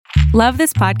Love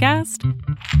this podcast?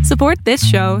 Support this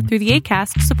show through the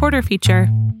Acast supporter feature.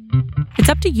 It's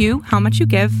up to you how much you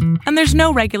give, and there's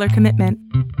no regular commitment.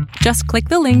 Just click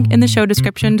the link in the show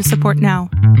description to support now.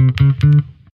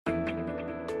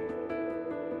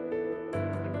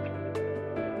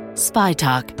 Spy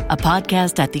Talk, a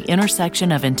podcast at the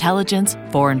intersection of intelligence,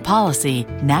 foreign policy,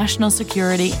 national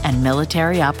security, and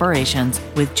military operations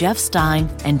with Jeff Stein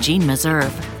and Jeanne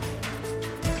Meserve.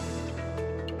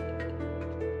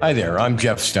 Hi there, I'm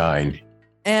Jeff Stein.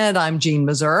 And I'm Jeanne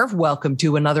Meserve. Welcome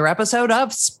to another episode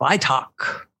of Spy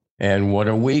Talk. And what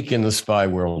a week in the spy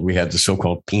world. We had the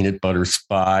so-called peanut butter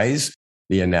spies,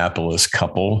 the Annapolis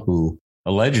couple who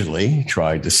allegedly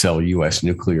tried to sell U.S.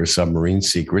 nuclear submarine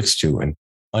secrets to an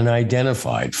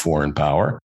unidentified foreign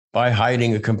power by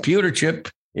hiding a computer chip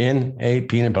in a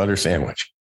peanut butter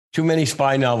sandwich. Too many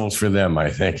spy novels for them,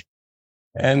 I think.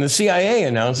 And the CIA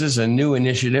announces a new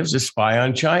initiative to spy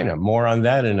on China. More on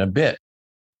that in a bit.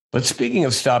 But speaking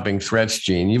of stopping threats,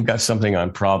 Jeanne, you've got something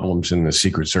on problems in the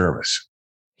Secret Service.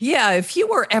 Yeah, if you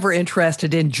were ever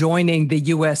interested in joining the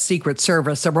U.S. Secret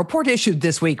Service, a report issued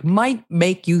this week might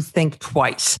make you think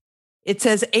twice. It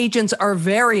says agents are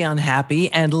very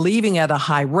unhappy and leaving at a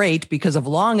high rate because of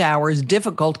long hours,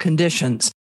 difficult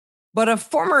conditions. But a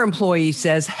former employee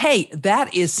says, hey,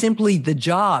 that is simply the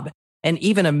job. And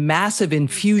even a massive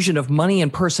infusion of money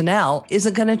and personnel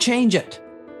isn't going to change it.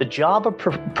 The job of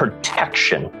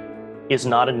protection is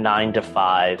not a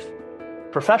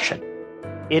 9-to-5 profession.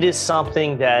 It is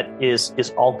something that is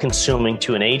all-consuming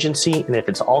to an agency. And if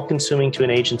it's all-consuming to an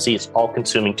agency, it's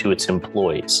all-consuming to its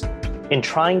employees. In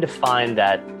trying to find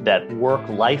that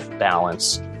work-life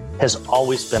balance has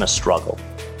always been a struggle.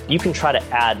 You can try to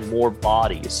add more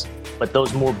bodies, but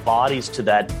those more bodies to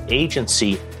that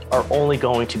agency are only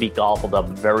going to be gobbled up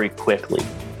very quickly.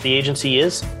 The agency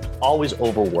is always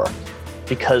overworked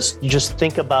because you just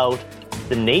think about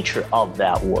the nature of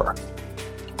that work.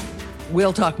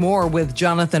 We'll talk more with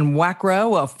Jonathan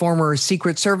Wackrow, a former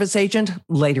Secret Service agent,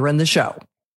 later in the show.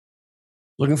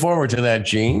 Looking forward to that,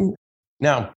 Jeanne.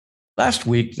 Now, last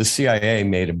week, the CIA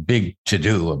made a big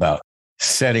to-do about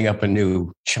setting up a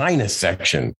new China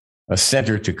section, a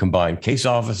center to combine case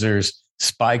officers,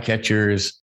 spy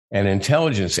catchers, and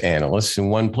intelligence analysts in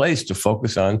one place to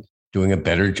focus on doing a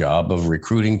better job of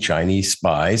recruiting Chinese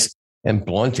spies and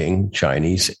blunting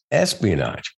Chinese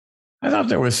espionage. I thought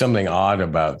there was something odd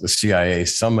about the CIA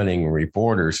summoning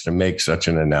reporters to make such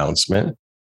an announcement.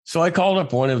 So I called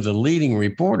up one of the leading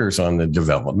reporters on the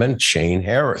development, Shane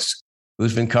Harris,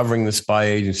 who's been covering the spy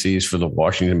agencies for the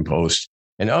Washington Post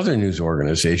and other news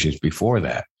organizations before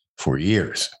that for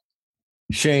years.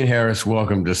 Shane Harris,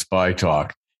 welcome to Spy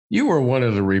Talk. You were one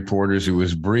of the reporters who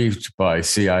was briefed by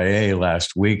CIA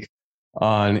last week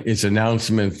on its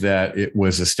announcement that it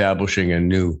was establishing a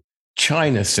new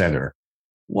China center.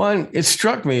 One, it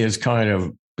struck me as kind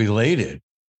of belated.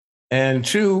 And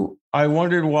two, I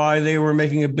wondered why they were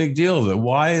making a big deal of it.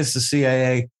 Why is the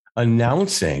CIA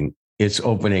announcing it's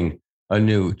opening a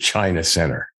new China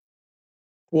center?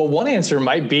 Well, one answer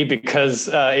might be because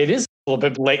it is a little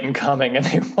bit late in coming, and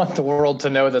they want the world to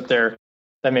know that they're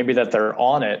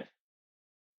on it.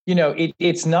 You know,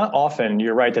 it's not often,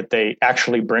 you're right, that they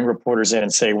actually bring reporters in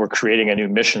and say, we're creating a new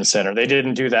mission center. They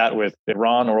didn't do that with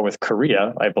Iran or with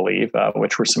Korea, I believe,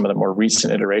 which were some of the more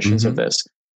recent iterations of this.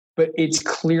 But it's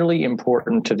clearly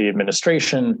important to the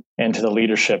administration and to the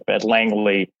leadership at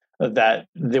Langley that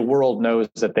the world knows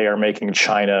that they are making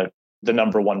China the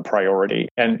number one priority.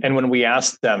 And when we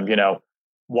ask them, you know,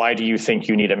 why do you think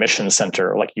you need a mission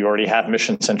center? Like, you already have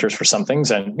mission centers for some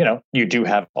things, and, you know, you do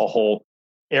have a whole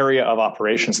area of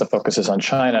operations that focuses on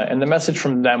China. And the message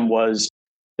from them was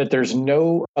that there's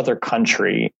no other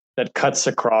country that cuts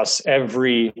across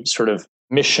every sort of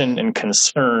mission and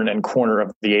concern and corner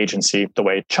of the agency the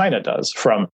way China does,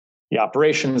 from the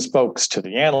operations folks to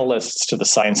the analysts to the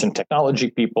science and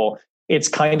technology people. It's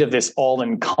kind of this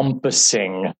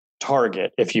all-encompassing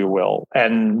target, if you will.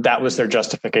 And that was their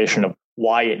justification of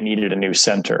why it needed a new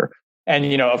center. And,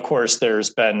 you know, of course, there's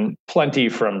been plenty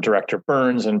from Director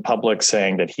Burns in public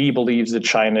saying that he believes that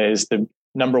China is the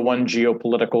number one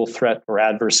geopolitical threat or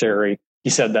adversary. He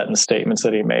said that in the statements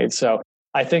that he made. So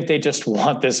I think they just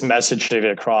want this message to get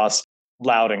across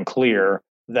loud and clear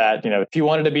that, you know, if you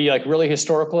wanted to be like really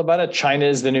historical about it, China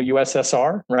is the new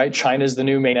USSR, right? China is the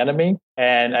new main enemy.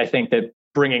 And I think that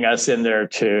bringing us in there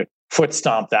to foot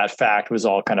stomp that fact was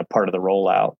all kind of part of the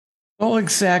rollout. Well,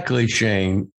 exactly,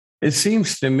 Shane. It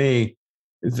seems to me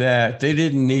that they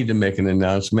didn't need to make an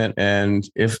announcement. And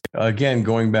if, again,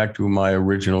 going back to my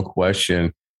original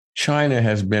question, China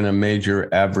has been a major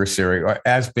adversary, or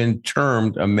has been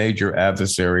termed a major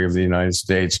adversary of the United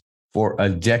States for a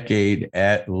decade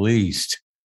at least.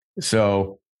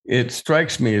 So it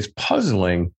strikes me as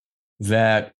puzzling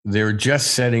that they're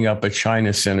just setting up a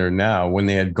China center now when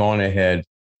they had gone ahead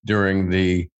during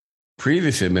the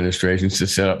previous administrations to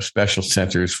set up special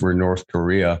centers for North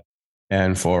Korea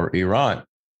and for Iran.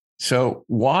 So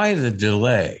why the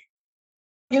delay?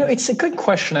 It's a good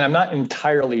question, and I'm not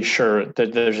entirely sure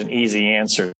that there's an easy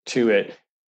answer to it.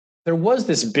 There was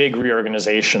this big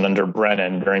reorganization under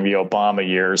Brennan during the Obama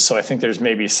years. So I think there's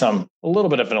maybe a little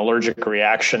bit of an allergic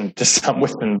reaction to some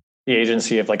within the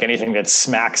agency of like anything that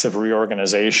smacks of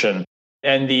reorganization.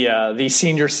 And the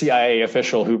senior CIA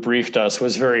official who briefed us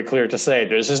was very clear to say,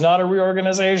 this is not a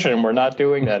reorganization. We're not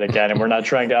doing that again. And we're not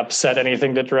trying to upset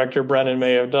anything that Director Brennan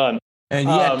may have done. And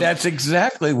yet that's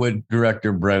exactly what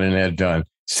Director Brennan had done,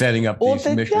 setting up these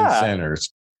mission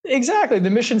centers. Exactly.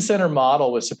 The mission center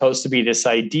model was supposed to be this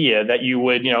idea that you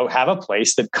would, have a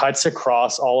place that cuts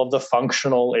across all of the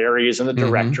functional areas and the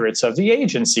directorates of the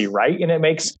agency, right?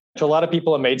 And to a lot of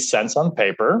people, it made sense on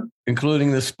paper.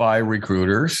 Including the spy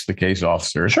recruiters, the case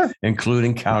officers, sure,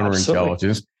 including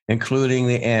counterintelligence, including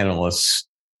the analysts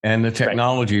and the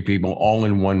technology people all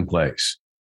in one place.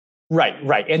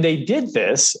 Right. And they did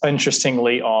this,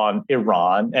 interestingly, on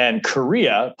Iran and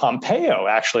Korea. Pompeo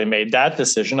actually made that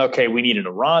decision. Okay, we need an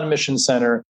Iran mission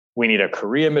center. We need a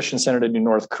Korea mission center to do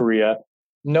North Korea.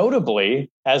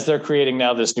 Notably, as they're creating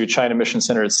now this new China mission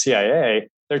center at CIA,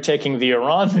 they're taking the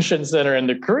Iran mission center and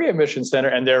the Korea mission center,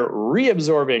 and they're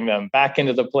reabsorbing them back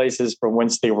into the places from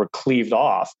whence they were cleaved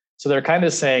off. So they're kind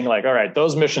of saying like, all right,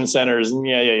 those mission centers,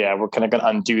 we're kind of going to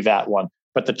undo that one.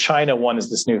 But the China one is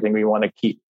this new thing we want to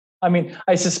keep. I mean,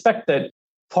 I suspect that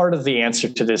part of the answer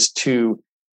to this, too,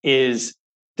 is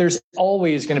there's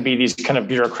always going to be these kind of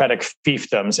bureaucratic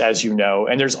fiefdoms, as you know,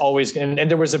 and there's always, and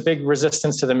there was a big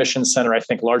resistance to the mission center, I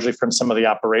think, largely from some of the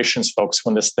operations folks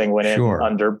when this thing went in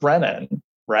under Brennan,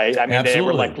 right? I mean, Absolutely. They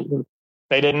were like,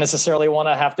 they didn't necessarily want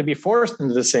to have to be forced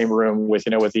into the same room with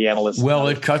the analysts. Well,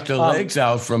 it cut the legs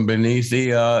out from beneath the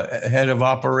head of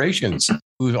operations,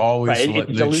 who's always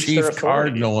the chief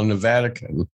cardinal in the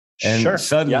Vatican. And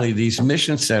suddenly these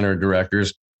mission center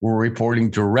directors were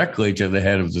reporting directly to the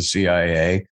head of the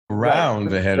CIA, around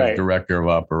the head of director of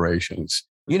operations.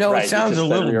 It sounds a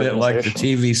little bit like the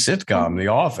TV sitcom, The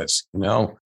Office.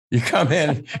 You come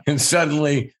in and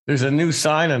suddenly there's a new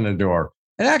sign on the door.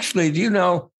 And actually,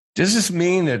 does this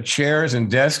mean that chairs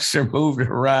and desks are moved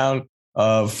around?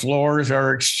 Floors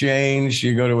are exchanged.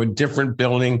 You go to a different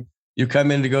building. You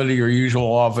come in to go to your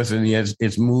usual office and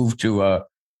it's moved to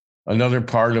another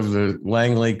part of the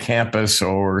Langley campus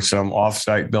or some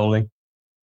offsite building?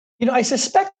 I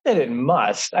suspect that it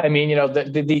must. I mean,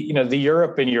 the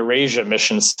Europe and Eurasia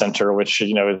Mission Center, which,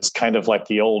 is kind of like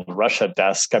the old Russia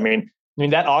desk. I mean,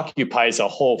 that occupies a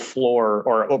whole floor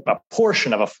or a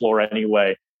portion of a floor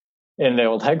anyway in the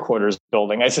old headquarters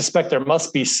building. I suspect there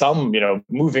must be some,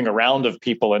 moving around of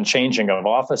people and changing of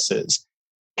offices.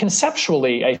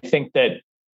 Conceptually, I think that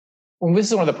this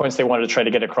is one of the points they wanted to try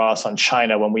to get across on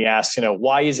China when we asked,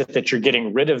 why is it that you're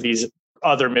getting rid of these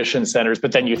other mission centers,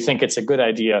 but then you think it's a good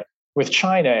idea with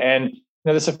China? And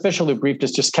this official who briefed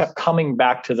us just kept coming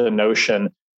back to the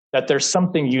notion that there's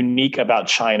something unique about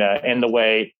China and the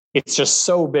way it's just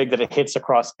so big that it hits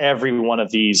across every one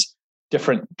of these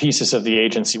different pieces of the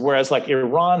agency. Whereas like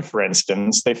Iran, for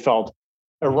instance, they felt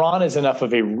Iran is enough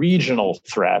of a regional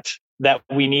threat that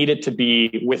we need it to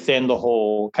be within the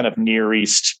whole kind of Near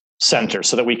East center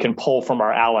so that we can pull from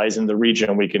our allies in the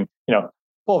region. We can,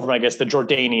 pull from, I guess, the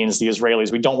Jordanians, the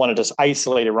Israelis. We don't want to just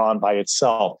isolate Iran by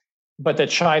itself, but that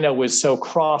China was so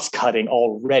cross-cutting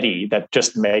already that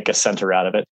just make a center out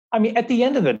of it. I mean, at the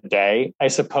end of the day, I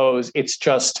suppose it's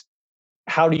just,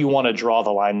 how do you want to draw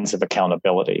the lines of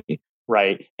accountability,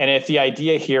 right? And if the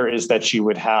idea here is that you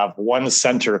would have one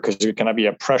center because there's going to be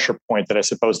a pressure point that I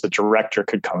suppose the director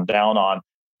could come down on,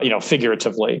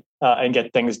 figuratively, and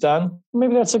get things done,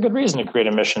 maybe that's a good reason to create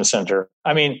a mission center.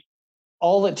 I mean,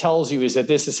 all it tells you is that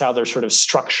this is how they're sort of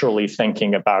structurally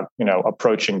thinking about,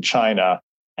 approaching China.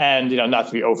 And, not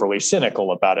to be overly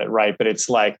cynical about it, right? But it's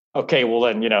like, okay, well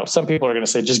then, some people are going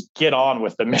to say, just get on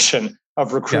with the mission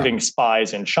of recruiting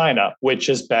spies in China, which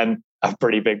has been a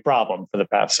pretty big problem for the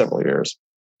past several years.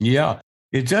 Yeah,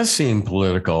 it does seem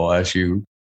political, as you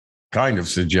kind of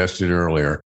suggested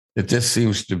earlier, that this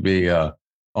seems to be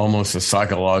almost a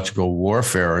psychological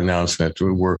warfare announcement.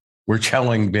 We're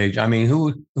telling Beijing. I mean,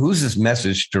 who's this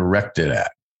message directed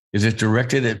at? Is it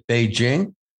directed at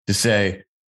Beijing to say,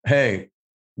 hey,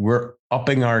 we're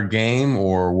upping our game,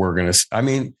 or we're going to, I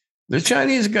mean, the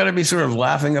Chinese got to be sort of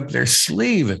laughing up their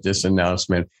sleeve at this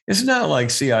announcement. It's not like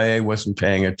CIA wasn't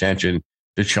paying attention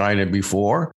to China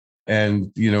before.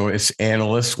 and, its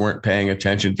analysts weren't paying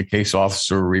attention to case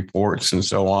officer reports and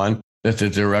so on, that the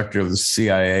director of the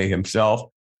CIA himself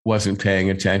wasn't paying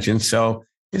attention. So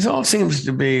it all seems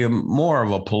to be more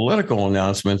of a political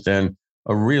announcement than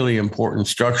a really important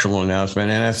structural announcement.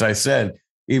 And as I said,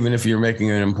 even if you're making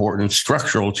an important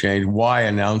structural change, why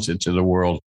announce it to the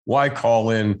world? Why call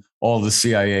in all the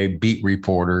CIA beat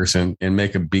reporters and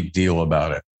make a big deal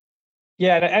about it?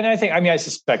 Yeah. And I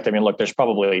suspect, look, there's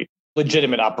probably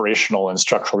legitimate operational and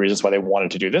structural reasons why they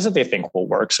wanted to do this that they think will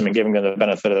work. So, giving them the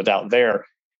benefit of the doubt there.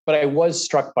 But I was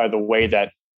struck by the way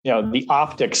that, the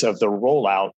optics of the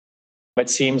rollout, it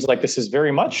seems like this is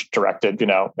very much directed,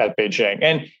 at Beijing.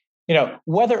 And,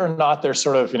 whether or not they're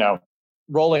sort of,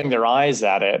 rolling their eyes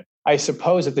at it, I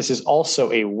suppose that this is also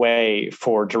a way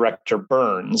for Director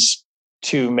Burns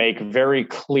to make very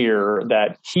clear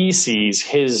that he sees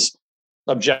his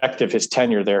objective, his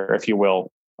tenure there, if you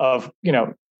will, of,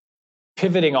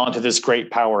 pivoting onto this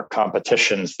great power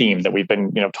competition theme that we've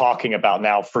been, talking about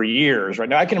now for years. Right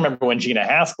now, I can remember when Gina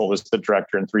Haspel was the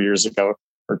director, and 2 years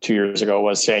ago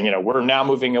was saying, we're now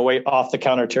moving away off the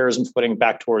counterterrorism footing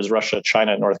back towards Russia,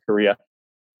 China, North Korea.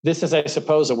 This is, I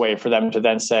suppose, a way for them to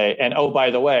then say, and oh,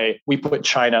 by the way, we put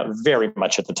China very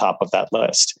much at the top of that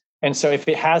list. And so if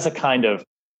it has a kind of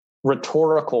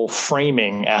rhetorical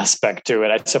framing aspect to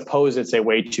it, I suppose it's a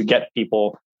way to get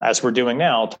people, as we're doing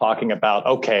now, talking about,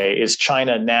 okay, is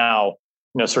China now,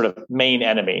 sort of main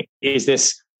enemy?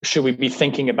 Should we be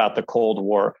thinking about the Cold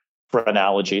War for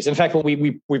analogies? In fact,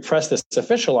 when we pressed this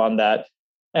official on that,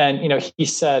 and, he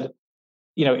said,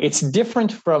 it's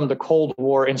different from the Cold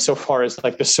War insofar as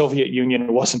like the Soviet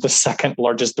Union wasn't the second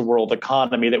largest world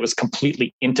economy that was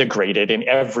completely integrated in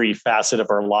every facet of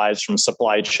our lives, from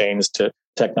supply chains to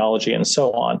technology and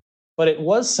so on. But it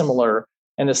was similar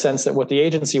in the sense that what the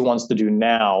agency wants to do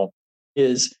now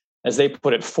is, as they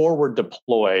put it, forward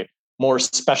deploy more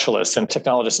specialists and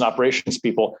technologists and operations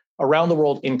people around the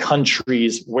world in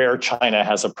countries where China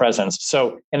has a presence.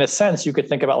 So in a sense, you could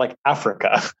think about like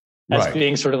Africa as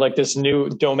being sort of like this new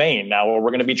domain now, where we're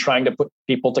going to be trying to put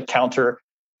people to counter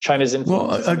China's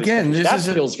influence. Well, again, that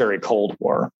feels very Cold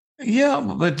War. Yeah,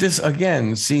 but this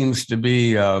again seems to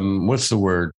be,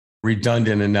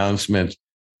 redundant announcement.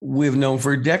 We've known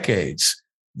for decades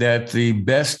that the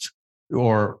best,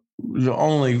 or the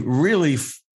only really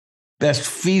best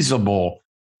feasible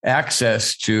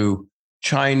access to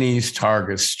Chinese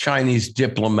targets, Chinese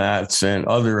diplomats and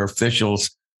other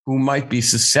officials who might be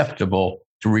susceptible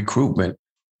to recruitment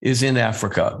is in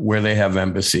Africa, where they have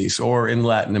embassies, or in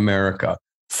Latin America,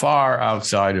 far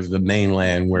outside of the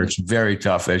mainland, where it's very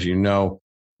tough. As you know,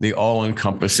 the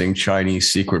all-encompassing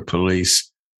Chinese secret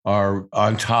police are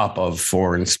on top of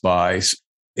foreign spies.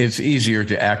 It's easier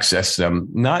to access them,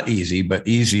 not easy, but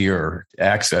easier to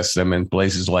access them in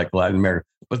places like Latin America.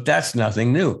 But that's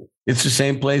nothing new. It's the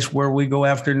same place where we go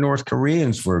after North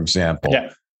Koreans, for example.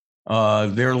 Yeah.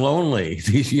 They're lonely.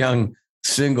 These young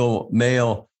single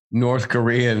male North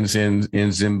Koreans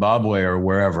in Zimbabwe or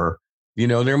wherever,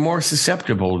 they're more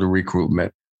susceptible to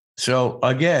recruitment. So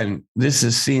again,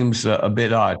 seems a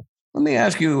bit odd. Let me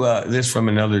ask you this from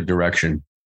another direction.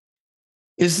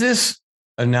 Is this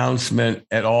announcement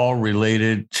at all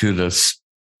related to the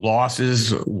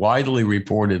losses, widely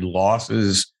reported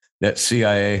losses that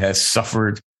CIA has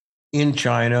suffered in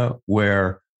China,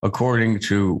 where, according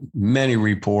to many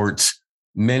reports,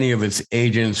 many of its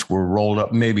agents were rolled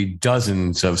up, maybe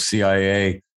dozens of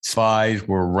CIA spies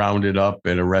were rounded up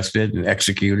and arrested and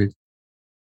executed?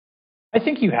 I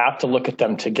think you have to look at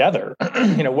them together.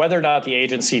 Whether or not the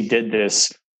agency did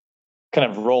this kind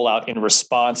of rollout in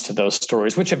response to those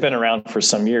stories, which have been around for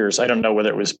some years. I don't know whether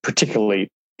it was particularly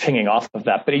pinging off of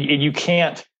that, but you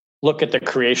can't look at the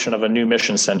creation of a new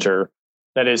mission center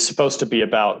that is supposed to be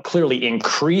about clearly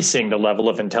increasing the level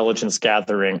of intelligence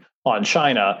gathering on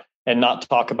China and not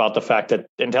talk about the fact that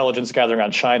intelligence gathering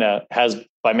on China has,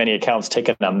 by many accounts,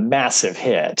 taken a massive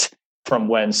hit from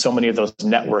when so many of those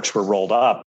networks were rolled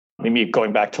up. Maybe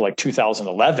going back to like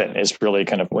 2011 is really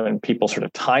kind of when people sort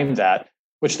of timed that,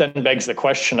 which then begs the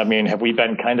question, have we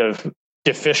been kind of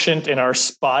deficient in our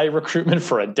spy recruitment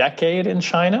for a decade in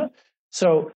China?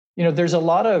 So, there's a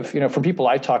lot of, from people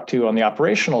I talk to on the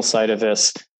operational side of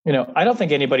this, I don't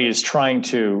think anybody is trying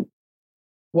to,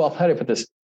 well, how do I put this?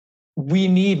 We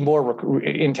need more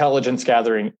intelligence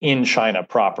gathering in China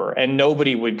proper. And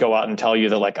nobody would go out and tell you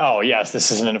that like, oh, yes, this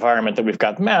is an environment that we've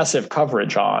got massive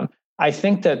coverage on. I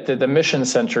think that the mission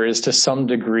center is to some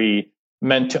degree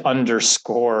meant to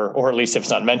underscore, or at least if it's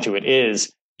not meant to, it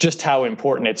is just how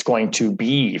important it's going to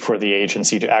be for the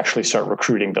agency to actually start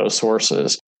recruiting those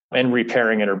sources and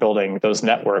repairing and or building those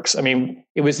networks.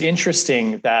 It was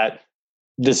interesting that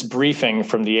this briefing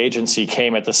from the agency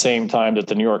came at the same time that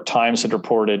the New York Times had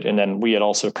reported, and then we had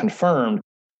also confirmed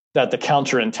that the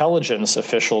counterintelligence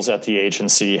officials at the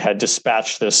agency had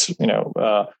dispatched this,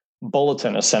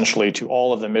 bulletin essentially to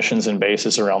all of the missions and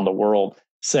bases around the world,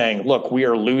 saying, "Look, we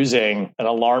are losing an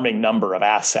alarming number of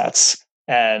assets,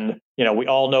 and we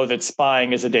all know that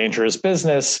spying is a dangerous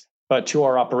business. But to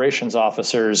our operations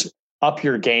officers, up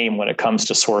your game when it comes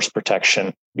to source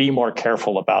protection. Be more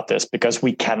careful about this because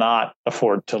we cannot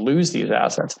afford to lose these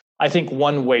assets." I think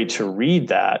one way to read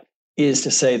that is to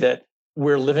say that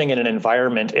we're living in an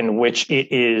environment in which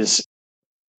it is,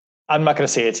 I'm not going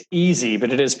to say it's easy,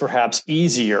 but it is perhaps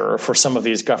easier for some of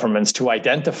these governments to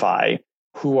identify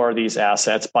who are these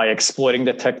assets by exploiting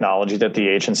the technology that the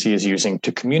agency is using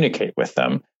to communicate with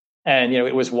them. And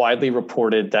it was widely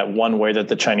reported that one way that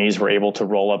the Chinese were able to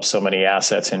roll up so many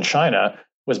assets in China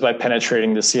was by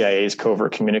penetrating the CIA's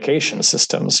covert communication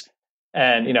systems.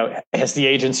 And has the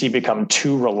agency become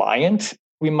too reliant,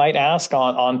 we might ask,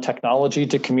 on technology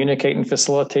to communicate and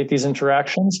facilitate these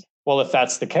interactions? Well, if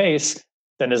that's the case,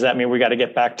 then does that mean we got to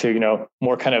get back to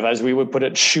more kind of, as we would put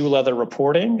it, shoe leather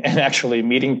reporting and actually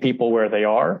meeting people where they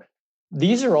are?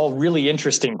 These are all really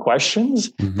interesting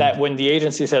questions that when the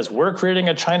agency says we're creating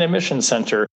a China mission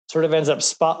center, sort of ends up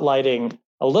spotlighting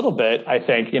a little bit, I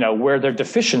think, where their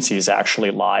deficiencies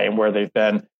actually lie and where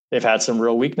they've had some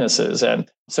real weaknesses.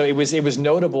 And so it was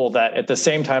notable that at the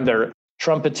same time they're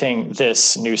trumpeting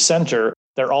this new center,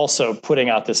 they're also putting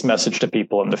out this message to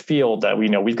people in the field that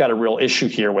we've got a real issue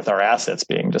here with our assets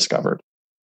being discovered.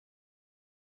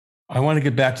 I want to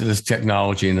get back to this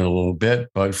technology in a little bit,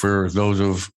 but for those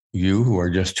of you who are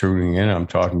just tuning in, I'm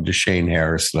talking to Shane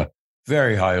Harris, the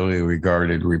very highly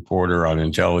regarded reporter on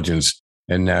intelligence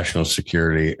and national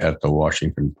security at the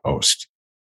Washington Post.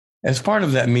 As part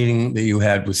of that meeting that you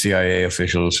had with CIA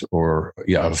officials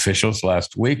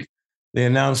last week, they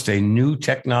announced a new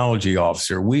technology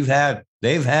officer.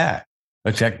 They've had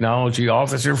a technology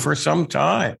officer for some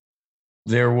time.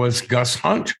 There was Gus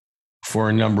Hunt for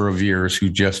a number of years who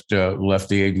just left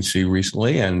the agency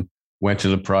recently and went to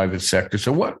the private sector.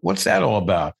 So what's that all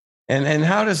about? And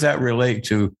how does that relate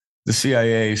to the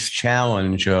CIA's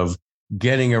challenge of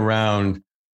getting around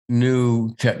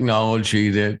new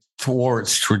technology that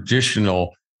thwarts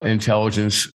traditional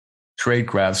intelligence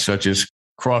tradecraft, such as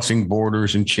crossing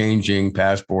borders and changing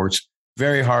passports?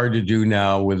 Very hard to do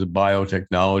now with the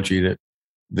biotechnology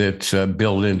that's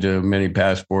built into many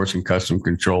passports and custom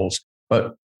controls.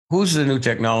 But who's the new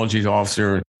technology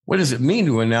officer? What does it mean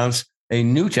to announce a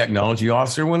new technology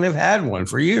officer when they've had one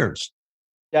for years?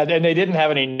 Yeah, and they didn't have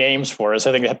any names for us.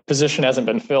 I think that position hasn't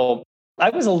been filled. I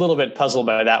was a little bit puzzled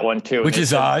by that one too. Which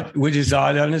is odd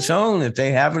on its own that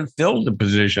they haven't filled the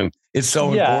position. It's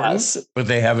so important, but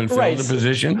they haven't filled the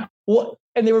position. Well,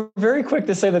 and they were very quick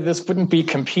to say that this wouldn't be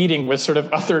competing with sort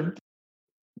of other,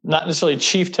 not necessarily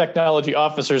chief technology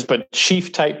officers, but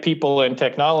chief type people in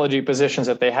technology positions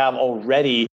that they have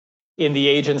already in the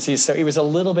agency. So it was a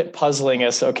little bit puzzling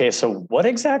as, okay, so what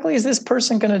exactly is this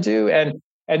person going to do? And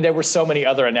there were so many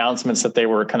other announcements that they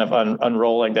were kind of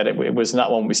unrolling that it was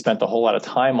not one we spent a whole lot of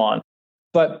time on.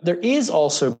 But there is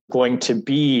also going to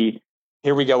be,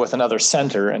 here we go with another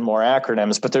center and more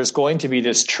acronyms, but there's going to be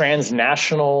this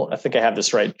transnational, I think I have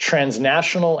this right,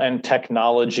 transnational and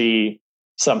technology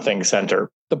something center.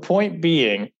 The point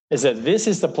being is that this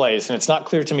is the place, and it's not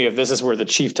clear to me if this is where the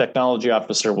chief technology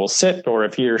officer will sit or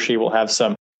if he or she will have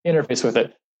some interface with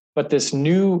it, but this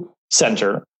new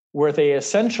center where they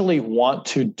essentially want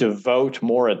to devote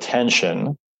more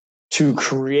attention to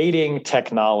creating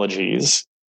technologies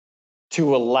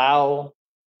to allow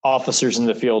officers in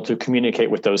the field to communicate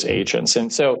with those agents.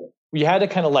 And so we had to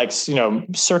kind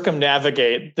of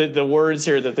circumnavigate the words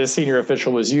here that this senior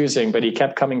official was using, but he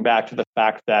kept coming back to the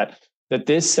fact that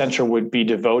this center would be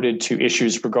devoted to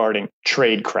issues regarding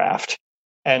tradecraft.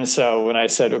 And so when I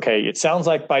said, okay, it sounds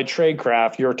like by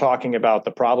tradecraft, you're talking about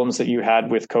the problems that you had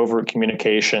with covert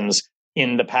communications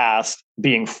in the past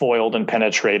being foiled and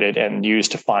penetrated and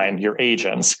used to find your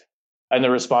agents. And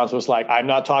the response was like, I'm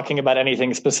not talking about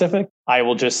anything specific. I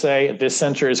will just say this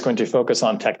center is going to focus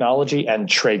on technology and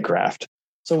tradecraft.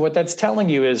 So what that's telling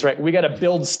you is, right, we got to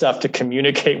build stuff to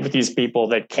communicate with these people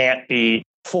that can't be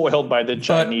foiled by the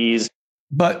Chinese.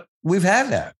 But we've had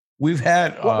that. We've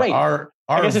had our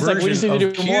I guess it's like we just need to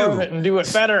do Q. more of it and do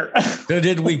it better. So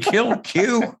did we kill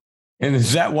Q? And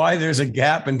is that why there's a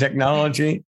gap in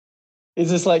technology? Is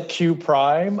this like Q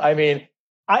prime? I mean,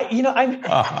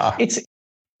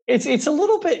 it's a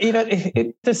little bit,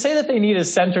 to say that they need a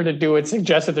center to do it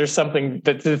suggests that there's something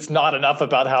that's not enough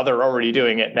about how they're already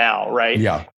doing it now, right?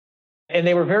 Yeah. And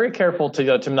they were very careful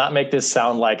to not make this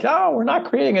sound like, oh, we're not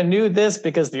creating a new this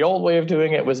because the old way of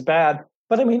doing it was bad.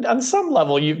 But I mean, on some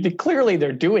level, clearly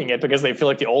they're doing it because they feel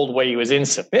like the old way was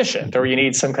insufficient or you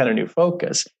need some kind of new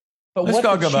focus. But what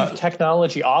the chief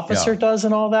technology officer does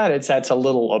and all that, that's a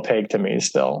little opaque to me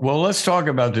still. Well, let's talk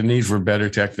about the need for better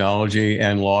technology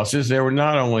and losses. There were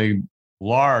not only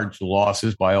large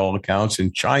losses by all accounts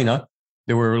in China,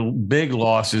 there were big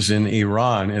losses in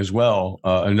Iran as well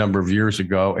a number of years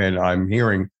ago, and I'm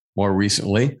hearing more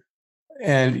recently.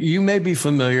 And you may be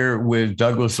familiar with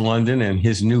Douglas London and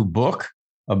his new book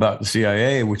about the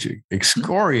CIA, which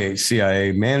excoriates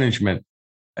CIA management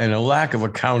and a lack of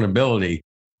accountability.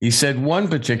 He said one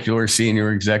particular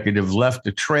senior executive left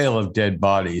a trail of dead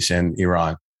bodies in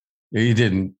Iran. He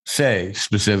didn't say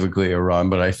specifically Iran,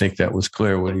 but I think that was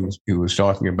clear what he was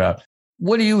talking about.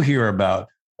 What do you hear about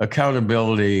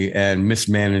accountability and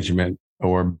mismanagement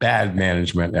or bad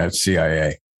management at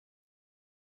CIA?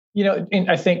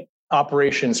 I think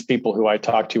operations people who I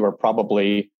talk to are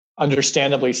probably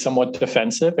understandably somewhat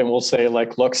defensive and will say,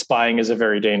 like, look, spying is a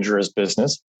very dangerous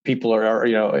business. People are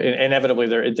inevitably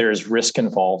there is risk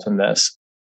involved in this.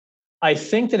 I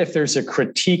think that if there's a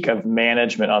critique of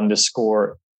management on this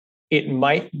score, it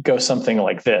might go something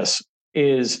like this: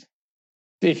 is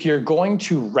if you're going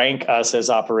to rank us as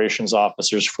operations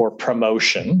officers for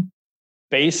promotion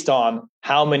based on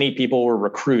how many people we're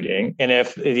recruiting, and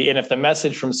if the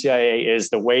message from CIA is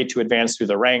the way to advance through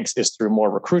the ranks is through more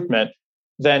recruitment,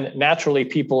 then naturally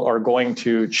people are going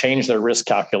to change their risk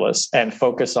calculus and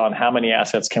focus on how many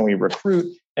assets can we recruit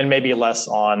and maybe less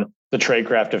on the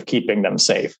tradecraft of keeping them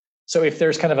safe. So if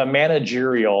there's kind of a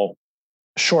managerial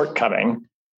shortcoming,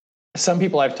 some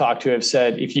people I've talked to have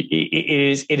said it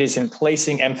is in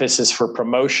placing emphasis for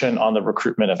promotion on the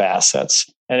recruitment of assets.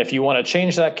 And if you want to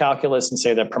change that calculus and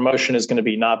say that promotion is going to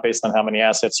be not based on how many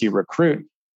assets you recruit,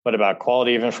 but about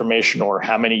quality of information or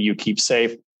how many you keep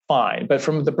safe, fine. But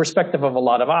from the perspective of a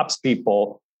lot of ops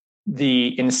people,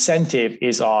 the incentive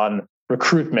is on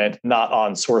recruitment, not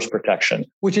on source protection,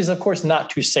 which is, of course, not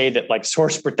to say that like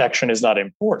source protection is not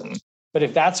important. But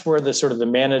if that's where the sort of the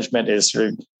management is sort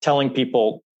of telling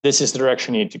people, this is the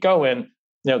direction you need to go in,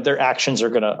 their actions are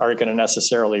going to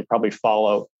necessarily probably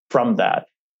follow from that.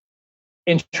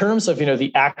 In terms of,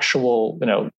 the actual,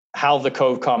 how the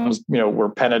COVCOMs, were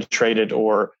penetrated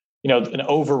or, an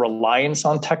over-reliance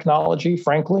on technology,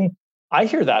 frankly, I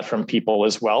hear that from people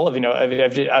as well.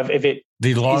 The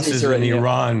losses in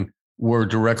Iran were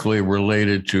directly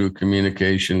related to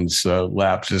communications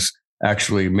lapses,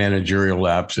 actually managerial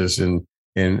lapses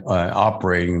in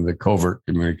operating the covert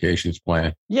communications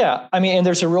plan. Yeah. And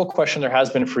there's a real question there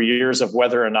has been for years of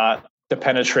whether or not the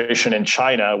penetration in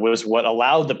China was what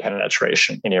allowed the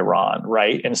penetration in Iran,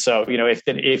 right? And so,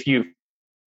 if you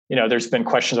there's been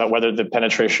questions about whether the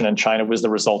penetration in China was the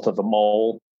result of a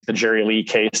mole, the Jerry Lee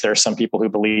case. There are some people who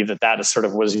believe that is sort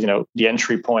of was, the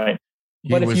entry point.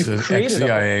 But he was an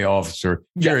ex-CIA officer.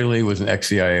 Yeah. Jerry Lee was an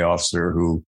ex-CIA officer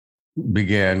who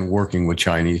began working with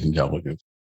Chinese intelligence.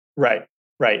 Right.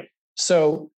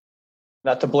 So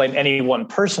not to blame any one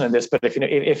person in this, but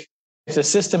if the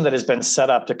system that has been set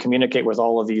up to communicate with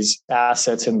all of these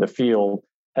assets in the field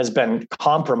has been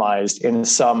compromised in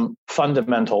some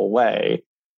fundamental way,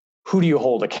 who do you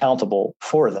hold accountable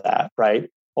for that, right?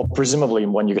 Well, presumably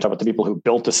when you could talk about the people who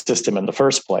built the system in the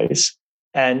first place.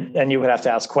 And you would have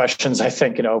to ask questions, I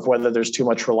think, of whether there's too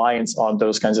much reliance on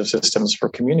those kinds of systems for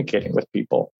communicating with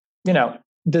people.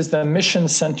 Does the mission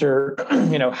center,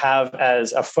 have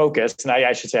as a focus, and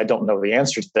I should say I don't know the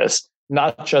answer to this,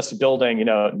 not just building,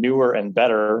 newer and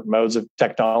better modes of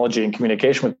technology and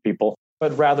communication with people,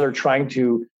 but rather trying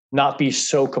to not be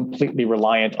so completely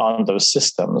reliant on those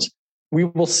systems? We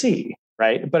will see,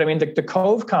 right? But the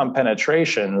COVCOM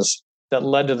penetrations that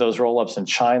led to those roll-ups in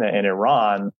China and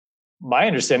Iran, my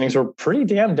understandings were pretty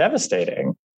damn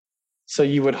devastating. So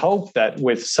you would hope that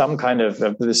with some kind of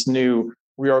this new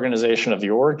reorganization of the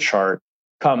org chart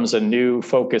comes a new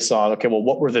focus on, okay, well,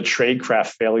 what were the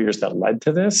tradecraft failures that led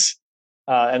to this?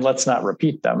 And let's not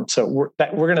repeat them. So we're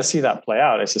going to see that play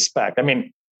out, I suspect.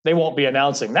 They won't be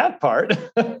announcing that part.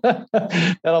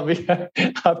 That'll be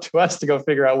up to us to go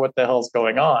figure out what the hell's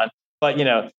going on. But,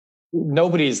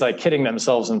 nobody's like kidding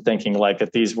themselves and thinking like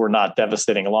that these were not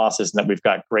devastating losses and that we've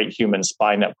got great human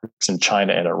spy networks in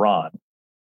China and Iran.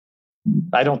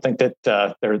 I don't think that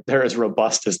they're as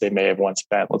robust as they may have once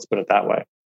been. Let's put it that way.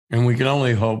 And we can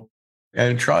only hope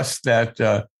and trust that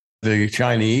the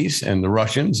Chinese and the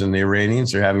Russians and the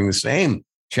Iranians are having the same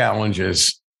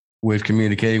challenges with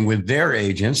communicating with their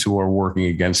agents who are working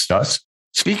against us.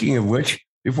 Speaking of which,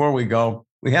 before we go,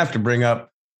 we have to bring up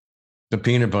the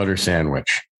peanut butter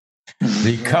sandwich.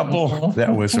 The couple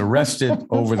that was arrested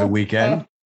over the weekend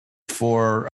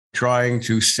for trying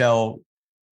to sell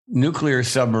nuclear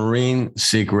submarine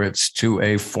secrets to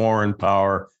a foreign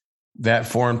power. That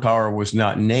foreign power was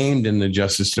not named in the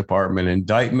Justice Department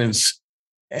indictments.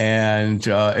 And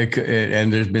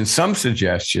there's been some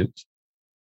suggestions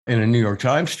in a New York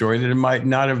Times story that it might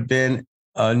not have been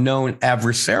a known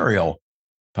adversarial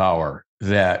power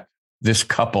that this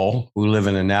couple who live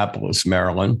in Annapolis,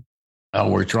 Maryland,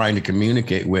 were trying to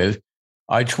communicate with.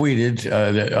 I tweeted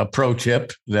a pro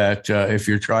tip that if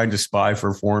you're trying to spy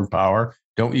for foreign power,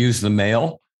 don't use the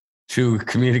mail to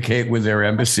communicate with their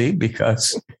embassy,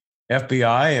 because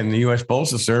FBI and the U.S.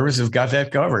 Postal Service have got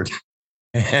that covered.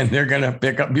 And they're going to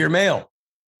pick up your mail,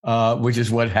 which is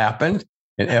what happened.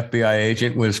 An FBI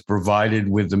agent was provided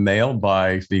with the mail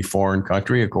by the foreign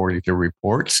country, according to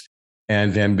reports,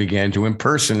 and then began to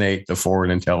impersonate the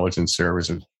foreign intelligence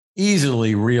services.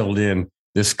 Easily reeled in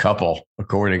this couple,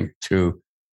 according to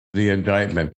the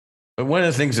indictment. But one of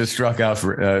the things that stuck out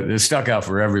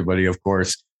for everybody, of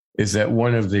course, is that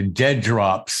one of the dead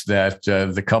drops that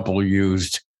the couple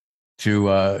used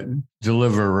to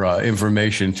deliver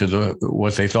information to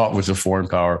what they thought was a foreign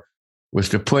power was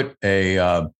to put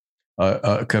a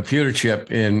computer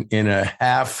chip in a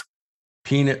half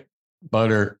peanut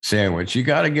butter sandwich. You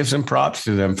got to give some props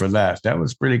to them for that. That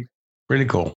was pretty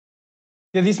cool.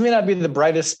 Yeah, these may not be the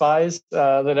brightest spies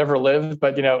that ever lived,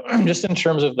 but just in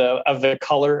terms of the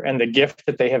color and the gift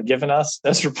that they have given us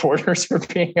as reporters for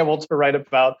being able to write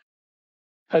about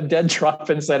a dead drop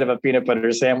inside of a peanut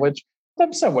butter sandwich,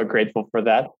 I'm somewhat grateful for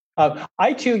that.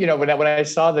 I too, when I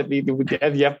saw that the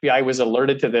FBI was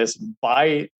alerted to this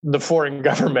by the foreign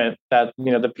government that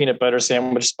the peanut butter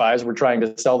sandwich spies were trying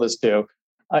to sell this to,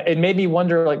 it made me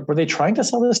wonder, were they trying to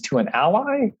sell this to an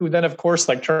ally who then, of course,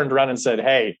 turned around and said,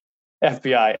 "Hey,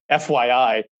 FBI,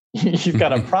 FYI, you've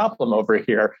got a problem over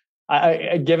here."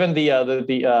 Given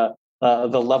the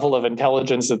level of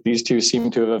intelligence that these two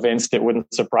seem to have evinced, it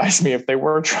wouldn't surprise me if they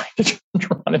were trying to turn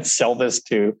around and sell this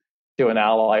to an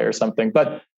ally or something.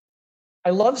 But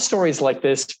I love stories like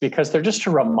this because they're just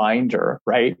a reminder,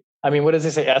 right? I mean, what does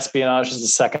they say? Espionage is the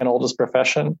second oldest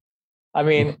profession. I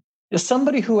mean, as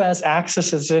somebody who has access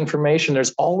to this information,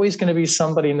 there's always going to be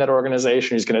somebody in that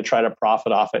organization who's going to try to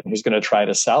profit off it and who's going to try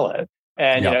to sell it.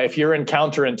 And if you're in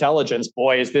counterintelligence,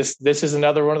 boy, this is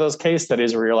another one of those case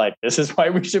studies where you're like, this is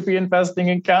why we should be investing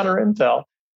in counterintel.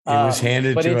 It was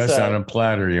handed to us on a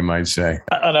platter, you might say.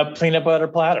 On a peanut butter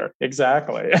platter,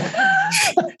 exactly.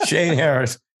 Shane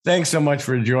Harris, thanks so much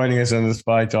for joining us on the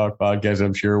Spy Talk podcast.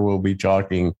 I'm sure we'll be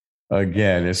talking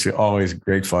again. It's always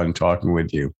great fun talking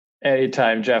with you.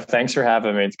 Anytime, Jeff. Thanks for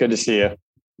having me. It's good to see you.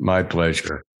 My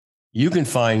pleasure. You can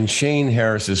find Shane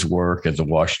Harris's work at the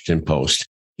Washington Post.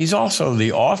 He's also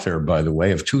the author, by the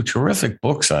way, of two terrific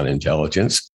books on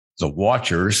intelligence, The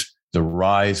Watchers, The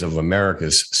Rise of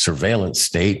America's Surveillance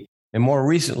State, and more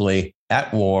recently,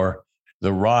 At War,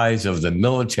 The Rise of the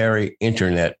Military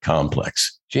Internet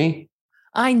Complex. Gene?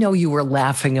 I know you were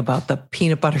laughing about the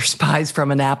peanut butter spies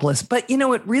from Annapolis, but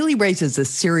it really raises a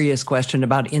serious question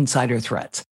about insider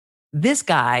threats. This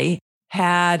guy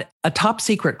had a top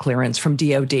secret clearance from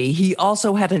DOD. He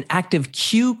also had an active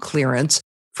Q clearance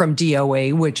from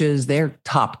DOA, which is their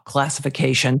top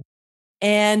classification.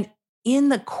 And in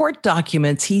the court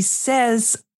documents, he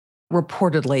says,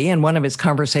 reportedly, in one of his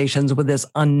conversations with this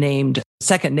unnamed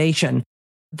second nation,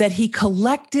 that he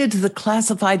collected the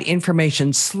classified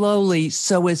information slowly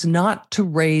so as not to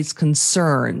raise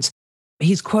concerns.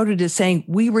 He's quoted as saying,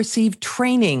 "We received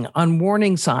training on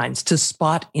warning signs to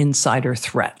spot insider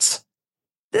threats."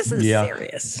 This is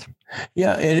serious.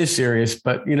 Yeah, it is serious.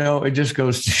 But, it just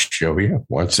goes to show you,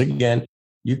 once again,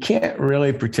 you can't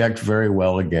really protect very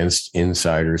well against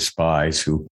insider spies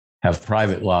who have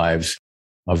private lives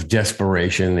of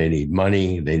desperation. They need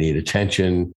money. They need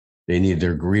attention. They need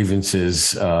their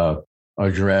grievances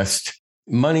addressed.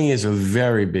 Money is a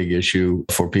very big issue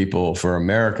for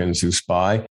Americans who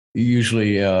spy.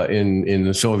 Usually in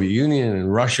the Soviet Union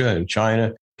and Russia and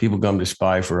China, people come to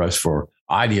spy for us for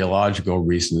ideological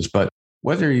reasons. But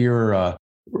whether you're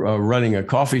running a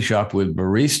coffee shop with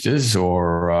baristas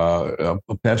or a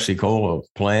Pepsi Cola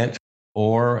plant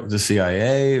or the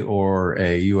CIA or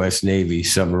a U.S. Navy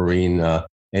submarine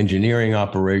engineering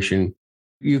operation,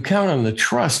 you count on the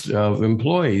trust of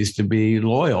employees to be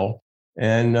loyal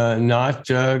and not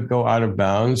go out of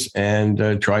bounds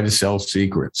and try to sell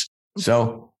secrets.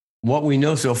 So what we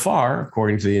know so far,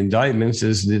 according to the indictments,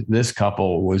 is that this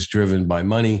couple was driven by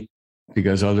money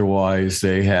because otherwise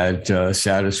they had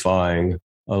satisfying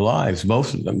lives,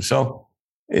 both of them. So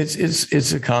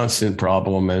it's a constant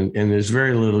problem, and there's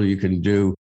very little you can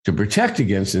do to protect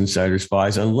against insider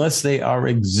spies unless they are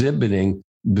exhibiting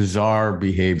bizarre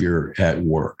behavior at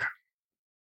work.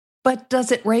 But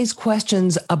does it raise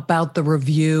questions about the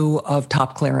review of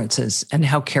top clearances and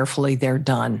how carefully they're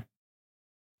done?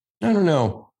 I don't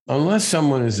know. Unless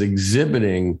someone is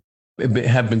exhibiting,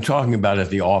 have been talking about at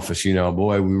the office,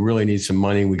 boy, we really need some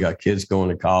money. We got kids going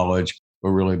to college.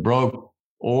 We're really broke.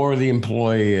 Or the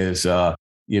employee is, a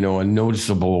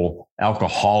noticeable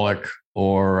alcoholic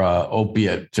or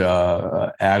opiate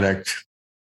addict.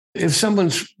 If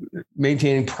someone's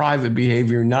maintaining private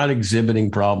behavior, not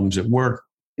exhibiting problems at work,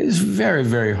 it is very,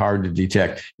 very hard to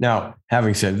detect. Now,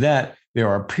 having said that, there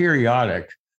are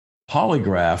periodic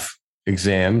polygraph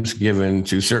exams given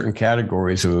to certain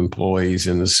categories of employees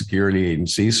in the security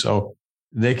agency, so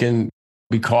they can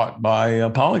be caught by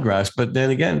polygraphs. But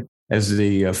then again, as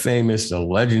the famous,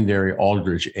 legendary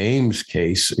Aldrich Ames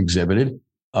case exhibited,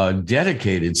 a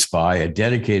dedicated spy, a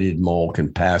dedicated mole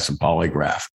can pass a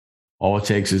polygraph. All it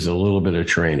takes is a little bit of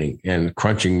training and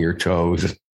crunching your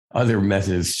toes, other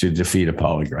methods to defeat a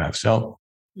polygraph. So,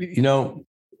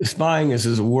 spying is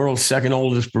the world's second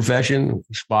oldest profession.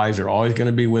 Spies are always going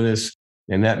to be with us.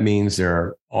 And that means there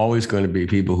are always going to be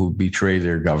people who betray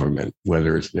their government,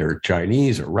 whether it's they're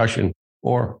Chinese or Russian,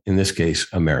 or in this case,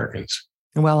 Americans.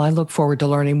 Well, I look forward to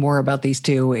learning more about these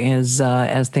two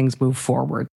as things move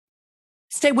forward.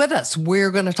 Stay with us.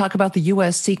 We're going to talk about the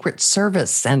U.S. Secret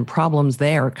Service and problems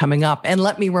there coming up. And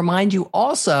let me remind you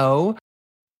also,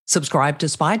 subscribe to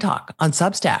Spy Talk on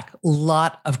Substack. A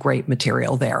lot of great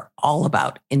material there, all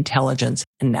about intelligence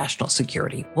and national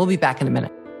security. We'll be back in a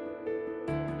minute.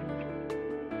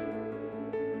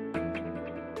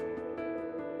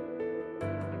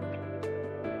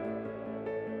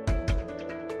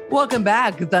 Welcome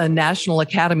back. The National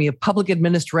Academy of Public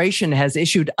Administration has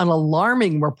issued an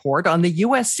alarming report on the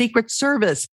U.S. Secret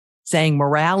Service, saying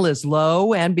morale is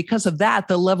low, and because of that,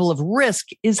 the level of risk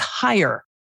is higher.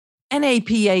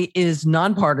 NAPA is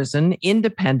nonpartisan,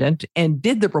 independent, and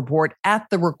did the report at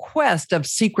the request of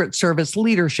Secret Service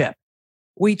leadership.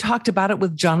 We talked about it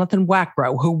with Jonathan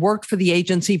Wackrow, who worked for the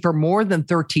agency for more than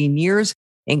 13 years,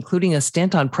 including a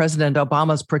stint on President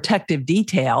Obama's protective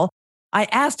detail. I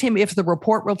asked him if the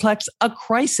report reflects a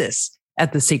crisis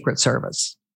at the Secret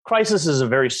Service. Crisis is a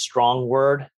very strong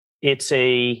word.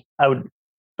 I would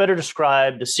better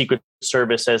describe the Secret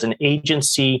Service as an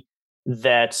agency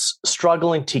that's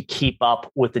struggling to keep up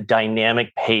with the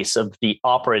dynamic pace of the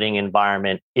operating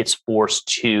environment it's forced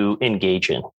to engage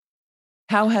in.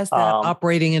 How has that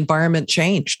operating environment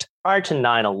changed? Prior to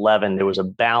 9/11, there was a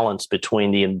balance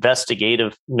between the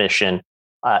investigative mission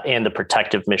and the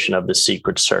protective mission of the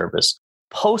Secret Service.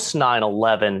 Post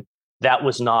 9/11, that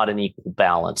was not an equal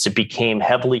balance. It became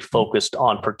heavily focused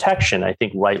on protection, I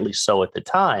think rightly so at the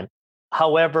time.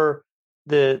 However,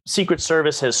 the Secret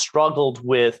Service has struggled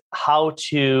with how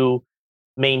to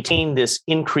maintain this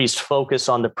increased focus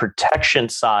on the protection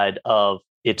side of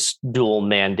its dual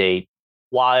mandate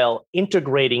while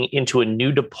integrating into a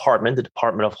new department, the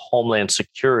Department of Homeland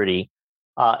Security,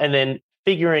 and then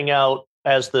figuring out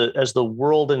as the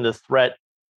world and the threat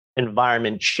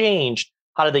environment changed,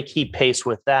 how do they keep pace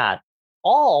with that?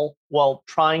 All while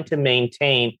trying to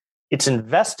maintain its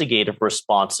investigative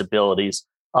responsibilities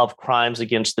of crimes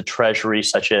against the Treasury,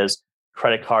 such as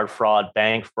credit card fraud,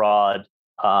 bank fraud,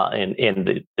 and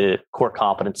the core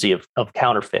competency of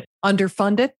counterfeit.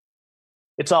 Underfunded?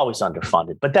 It's always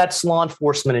underfunded, but that's law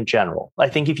enforcement in general. I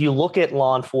think if you look at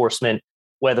law enforcement,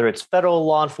 whether it's federal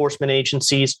law enforcement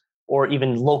agencies or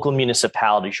even local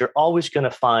municipalities, you're always going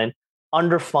to find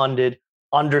underfunded,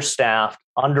 understaffed,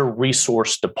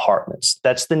 under-resourced departments.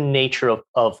 That's the nature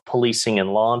of policing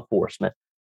and law enforcement.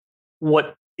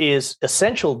 What is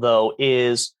essential, though,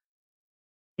 is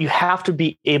you have to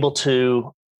be able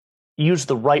to use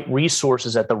the right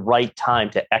resources at the right time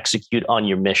to execute on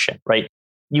your mission, right?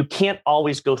 You can't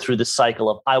always go through the cycle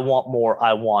of, I want more,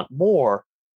 I want more.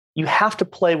 You have to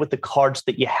play with the cards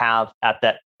that you have at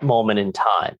that moment in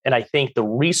time. And I think the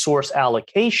resource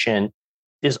allocation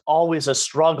is always a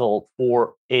struggle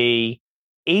for a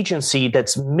agency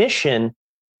that's mission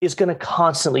is going to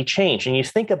constantly change. And you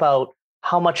think about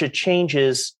how much it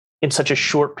changes in such a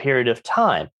short period of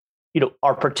time.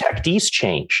 Our protectees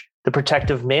change, the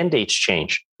protective mandates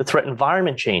change, the threat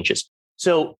environment changes.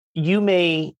 So you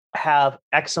may have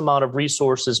X amount of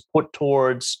resources put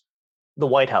towards the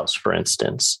White House, for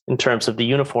instance, in terms of the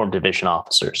uniform division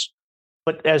officers.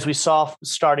 But as we saw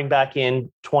starting back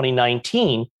in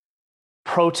 2019,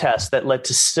 protests that led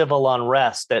to civil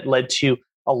unrest, that led to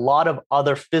a lot of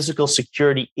other physical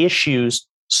security issues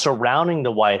surrounding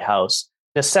the White House,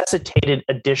 necessitated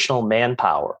additional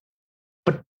manpower.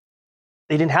 But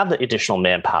they didn't have the additional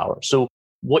manpower. So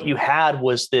what you had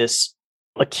was this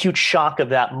acute shock of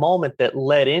that moment that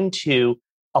led into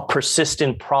a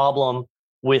persistent problem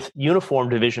with uniform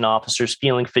division officers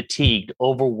feeling fatigued,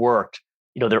 overworked,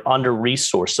 they're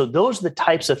under-resourced. So those are the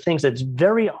types of things that's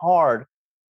very hard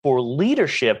for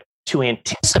leadership to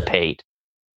anticipate.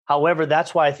 However,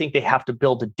 that's why I think they have to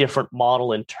build a different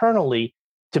model internally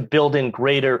to build in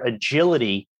greater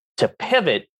agility to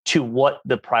pivot to what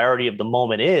the priority of the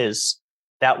moment is.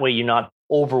 That way you're not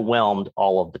overwhelmed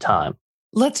all of the time.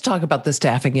 Let's talk about the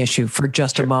staffing issue for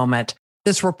just a moment.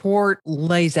 This report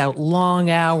lays out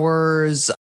long hours,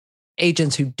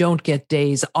 agents who don't get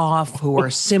days off, who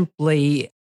are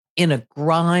simply in a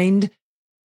grind.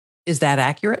 Is that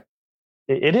accurate?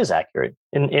 It is accurate.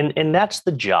 And that's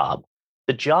the job.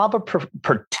 The job of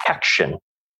protection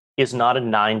is not a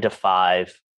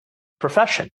 9-to-5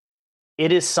 profession.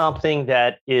 It is something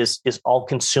that is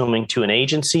all-consuming to an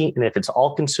agency. And if it's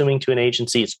all-consuming to an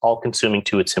agency, it's all-consuming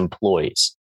to its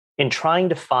employees. In trying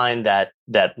to find that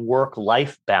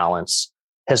work-life balance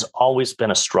has always been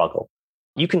a struggle.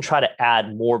 You can try to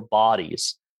add more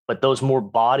bodies, but those more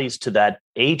bodies to that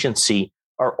agency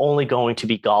are only going to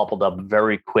be gobbled up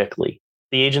very quickly.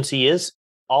 The agency is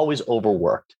always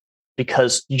overworked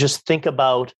because you just think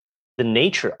about the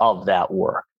nature of that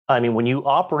work. I mean, when you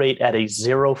operate at a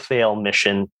zero-fail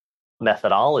mission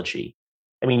methodology,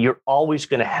 I mean, you're always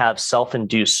going to have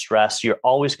self-induced stress. You're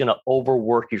always going to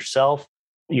overwork yourself.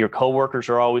 Your coworkers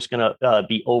are always going to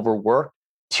be overworked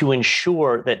to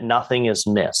ensure that nothing is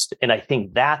missed. And I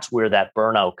think that's where that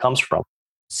burnout comes from.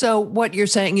 So what you're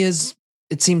saying is,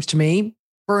 it seems to me,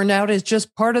 burnout is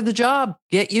just part of the job.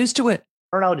 Get used to it.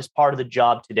 Burnout is part of the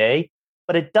job today,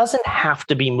 but it doesn't have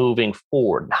to be moving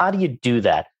forward. How do you do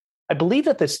that? I believe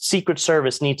that the Secret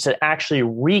Service needs to actually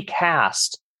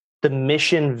recast the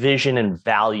mission, vision, and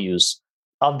values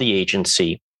of the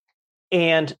agency.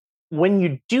 And when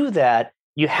you do that,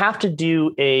 you have to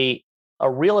do a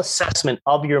real assessment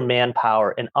of your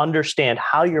manpower and understand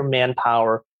how your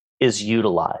manpower is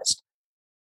utilized.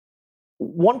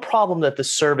 One problem that the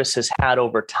service has had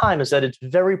over time is that it's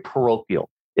very parochial.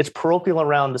 It's parochial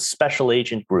around the special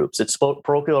agent groups. It's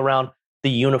parochial around the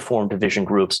uniform division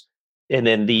groups, and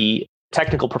then the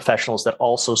technical professionals that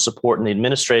also support and the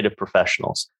administrative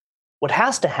professionals. What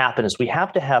has to happen is we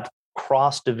have to have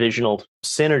cross-divisional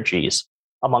synergies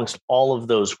amongst all of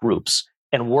those groups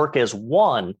and work as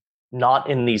one, not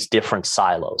in these different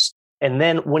silos. And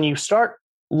then when you start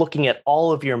looking at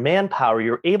all of your manpower,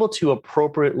 you're able to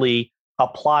appropriately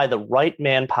apply the right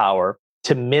manpower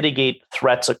to mitigate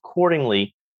threats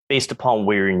accordingly based upon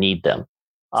where you need them.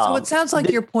 So it sounds like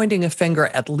you're pointing a finger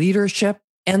at leadership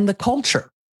and the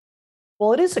culture.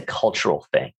 Well, it is a cultural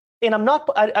thing. And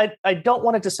I don't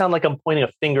want it to sound like I'm pointing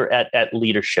a finger at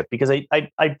leadership, because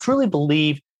I truly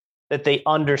believe that they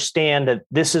understand that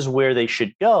this is where they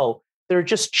should go. There are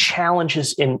just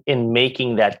challenges in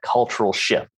making that cultural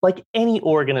shift. Like any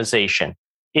organization,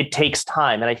 it takes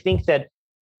time. And I think that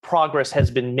progress has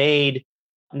been made,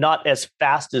 not as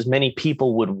fast as many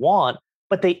people would want,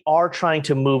 but they are trying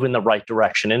to move in the right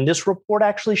direction. And this report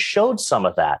actually showed some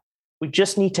of that. We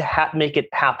just need to make it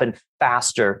happen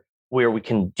faster where we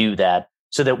can do that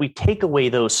so that we take away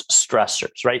those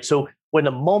stressors, right? So when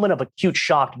a moment of acute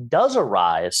shock does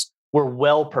arise, we're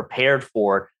well prepared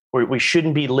for it. We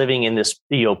shouldn't be living in this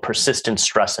persistent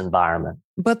stress environment.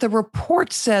 But the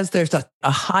report says there's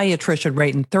a high attrition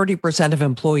rate and 30% of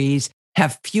employees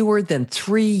have fewer than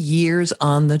 3 years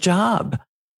on the job.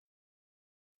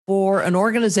 For an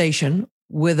organization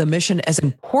with a mission as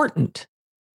important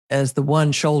as the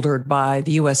one shouldered by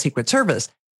the U.S. Secret Service,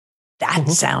 that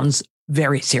sounds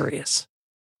very serious.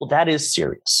 Well, that is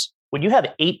serious. When you have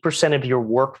 8% of your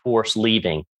workforce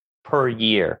leaving per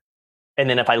year, and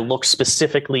then if I look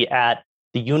specifically at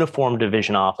the uniform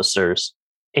division officers,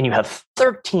 and you have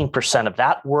 13% of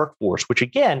that workforce, which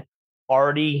again,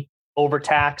 already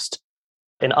overtaxed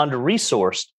and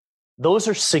under-resourced, those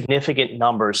are significant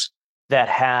numbers that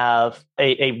have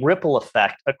a ripple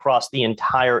effect across the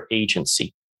entire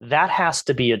agency. That has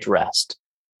to be addressed.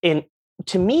 And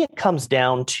to me, it comes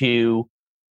down to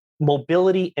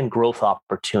mobility and growth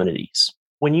opportunities.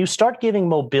 When you start giving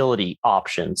mobility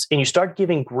options and you start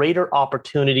giving greater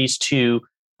opportunities to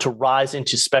rise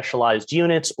into specialized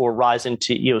units or rise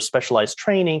into specialized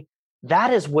training,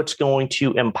 that is what's going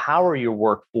to empower your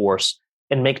workforce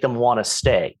and make them want to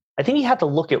stay. I think you have to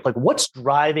look at what's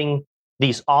driving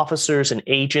these officers and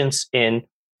agents and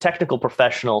technical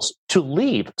professionals to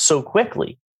leave so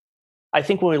quickly. I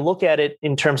think when we look at it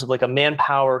in terms of a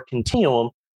manpower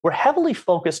continuum, we're heavily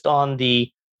focused on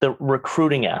the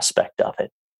recruiting aspect of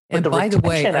it. And by the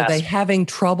way, are they having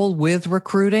trouble with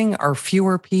recruiting? Are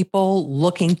fewer people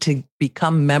looking to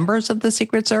become members of the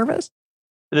Secret Service?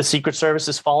 The Secret Service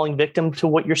is falling victim to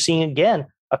what you're seeing again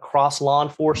across law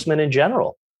enforcement in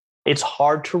general. It's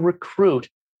hard to recruit,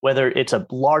 whether it's a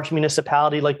large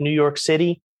municipality like New York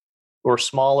City or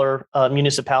smaller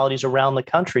municipalities around the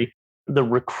country. The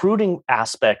recruiting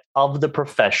aspect of the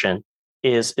profession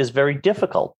is very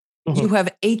difficult. You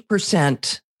have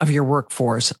 8% of your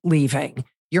workforce leaving.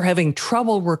 You're having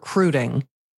trouble recruiting.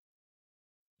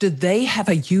 Do they have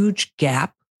a huge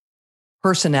gap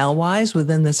personnel-wise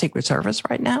within the Secret Service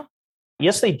right now?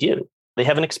 Yes, they do. They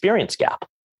have an experience gap.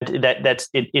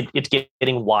 It's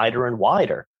getting wider and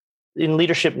wider. And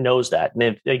leadership knows that.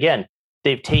 And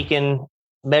they've taken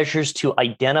measures to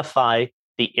identify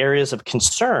the areas of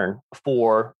concern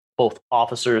for both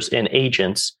officers and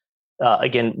agents,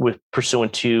 with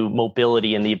pursuant to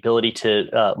mobility and the ability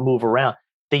to move around.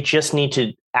 They just need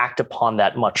to act upon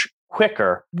that much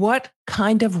quicker. What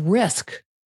kind of risk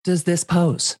does this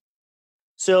pose?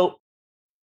 So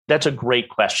that's a great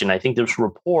question. I think this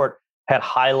report had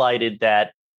highlighted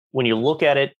that when you look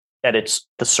at it at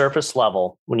the surface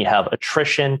level, when you have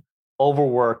attrition,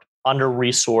 overworked,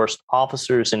 under-resourced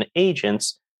officers and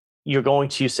agents, you're going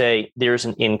to say there's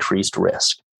an increased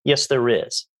risk. Yes, there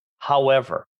is.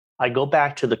 However, I go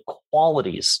back to the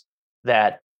qualities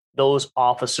that those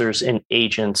officers and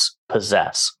agents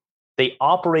possess. They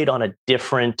operate on a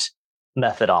different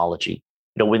methodology.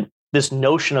 When this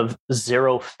notion of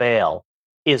zero fail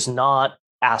is not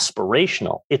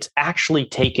aspirational, it's actually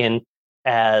taken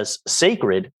as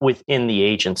sacred within the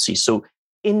agency. So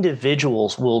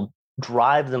individuals will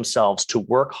drive themselves to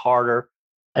work harder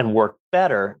and work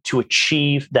better to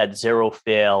achieve that zero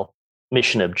fail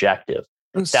mission objective.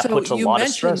 That puts a lot of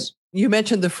stress. You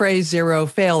mentioned the phrase zero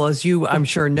fail. As you, I'm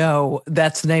sure, know,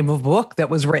 that's the name of a book that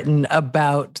was written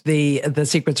about the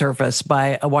Secret Service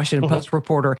by a Washington Post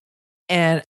reporter.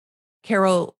 And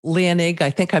Carol Leonig, I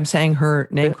think I'm saying her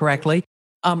name correctly,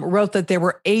 wrote that there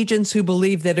were agents who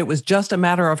believed that it was just a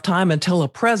matter of time until a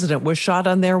president was shot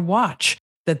on their watch,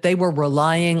 that they were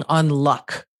relying on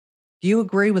luck. Do you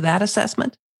agree with that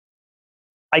assessment?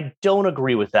 I don't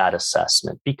agree with that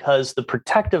assessment because the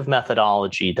protective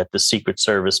methodology that the Secret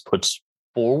Service puts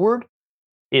forward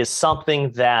is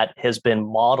something that has been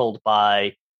modeled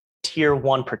by tier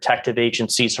 1 protective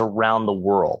agencies around the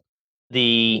world.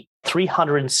 The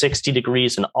 360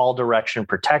 degrees in all direction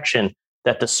protection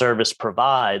that the service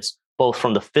provides, both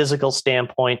from the physical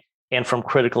standpoint and from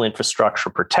critical infrastructure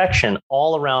protection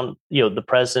all around, the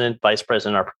president, vice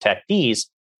president, our protectees,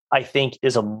 I think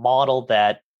is a model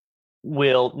that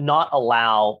will not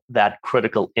allow that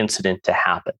critical incident to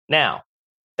happen. Now,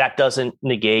 that doesn't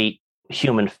negate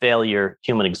human failure,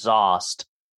 human exhaust.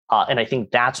 And I think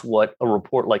that's what a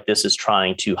report like this is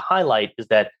trying to highlight, is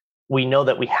that we know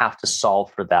that we have to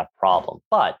solve for that problem.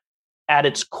 But at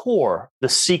its core, the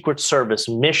Secret Service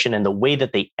mission and the way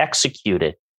that they execute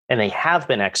it, and they have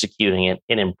been executing it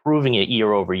and improving it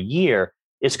year over year,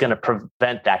 is going to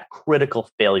prevent that critical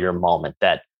failure moment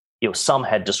that some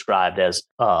had described as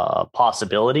a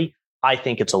possibility. I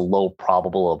think it's a low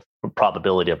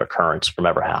probability of occurrence from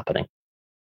ever happening.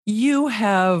 You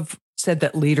have said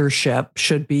that leadership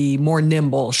should be more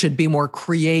nimble, should be more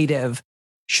creative,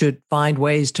 should find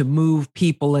ways to move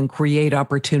people and create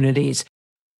opportunities.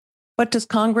 But does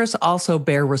Congress also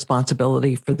bear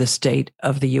responsibility for the state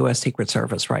of the U.S. Secret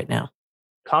Service right now?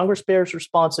 Congress bears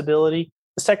responsibility.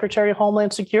 The Secretary of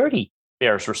Homeland Security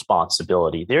bears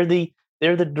responsibility. They're the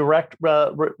direct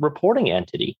reporting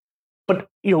entity. But,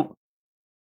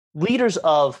 leaders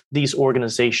of these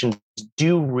organizations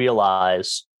do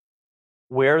realize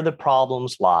where the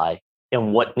problems lie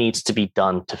and what needs to be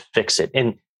done to fix it.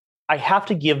 And I have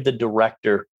to give the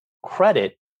director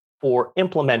credit for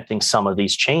implementing some of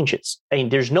these changes. I mean,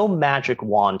 there's no magic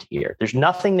wand here. There's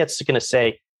nothing that's going to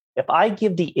say, if I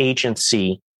give the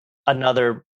agency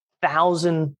another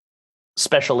 1,000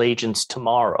 special agents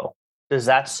tomorrow, does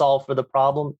that solve for the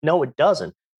problem? No, it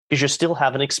doesn't, because you still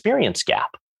have an experience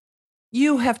gap.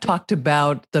 You have talked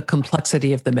about the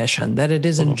complexity of the mission, that it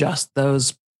isn't just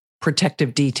those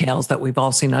protective details that we've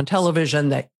all seen on television,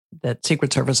 that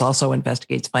Secret Service also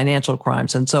investigates financial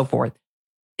crimes and so forth.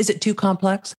 Is it too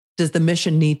complex? Does the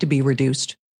mission need to be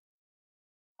reduced?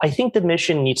 I think the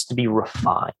mission needs to be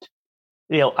refined.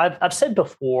 I've said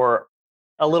before,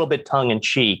 a little bit tongue in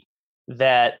cheek,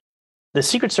 that the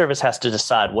Secret Service has to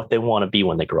decide what they want to be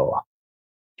when they grow up.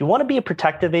 Do you want to be a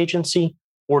protective agency,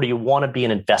 or do you want to be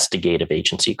an investigative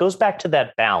agency? It goes back to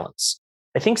that balance.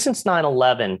 I think since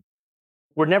 9/11,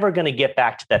 we're never going to get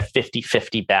back to that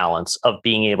 50-50 balance of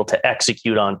being able to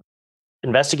execute on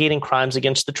investigating crimes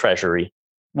against the Treasury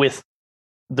with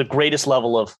the greatest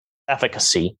level of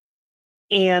efficacy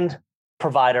and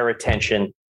provide our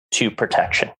attention to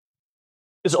protection.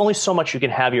 There's only so much you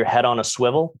can have your head on a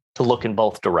swivel to look in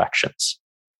both directions.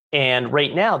 And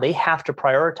right now, they have to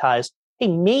prioritize, hey,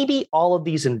 maybe all of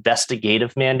these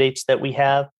investigative mandates that we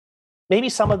have, maybe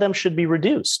some of them should be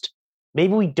reduced.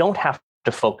 Maybe we don't have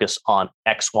to focus on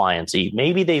X, Y, and Z.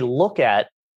 Maybe they look at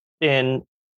and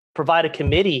provide a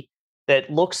committee that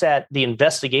looks at the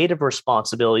investigative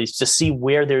responsibilities to see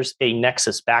where there's a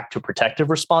nexus back to protective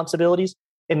responsibilities.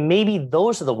 And maybe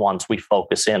those are the ones we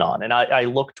focus in on. And I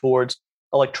look towards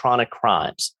electronic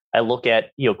crimes. I look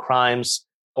at crimes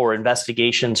or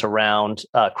investigations around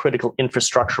critical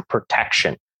infrastructure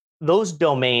protection. Those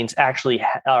domains actually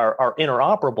are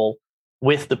interoperable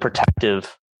with the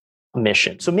protective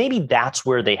mission. So maybe that's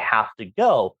where they have to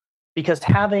go, because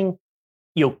having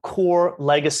core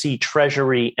legacy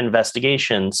Treasury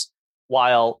investigations,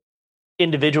 while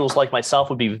individuals like myself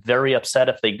would be very upset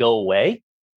if they go away,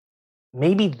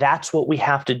 maybe that's what we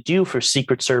have to do for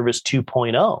Secret Service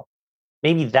 2.0.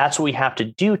 Maybe that's what we have to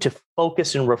do to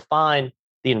focus and refine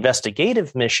the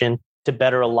investigative mission to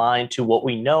better align to what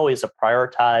we know is a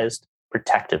prioritized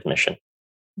protective mission.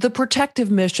 The protective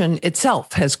mission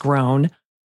itself has grown.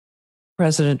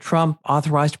 President Trump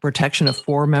authorized protection of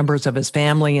 4 members of his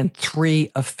family and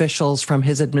 3 officials from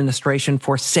his administration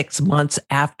for 6 months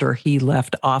after he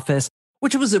left office,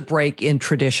 which was a break in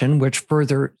tradition, which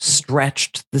further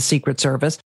stretched the Secret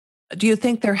Service. Do you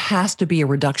think there has to be a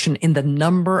reduction in the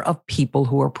number of people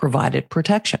who are provided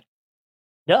protection?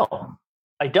 No,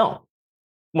 I don't.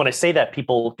 When I say that,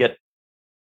 people get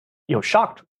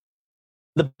shocked.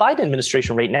 The Biden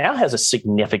administration right now has a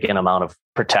significant amount of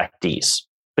protectees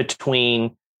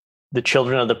between the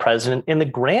children of the president and the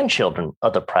grandchildren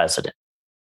of the president.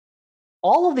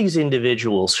 All of these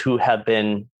individuals who have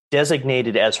been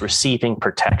designated as receiving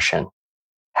protection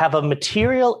have a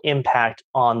material impact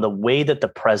on the way that the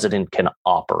president can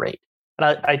operate.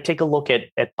 And I take a look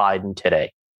at Biden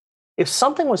today. If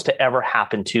something was to ever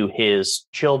happen to his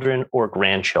children or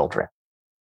grandchildren,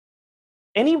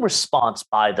 any response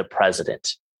by the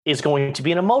president is going to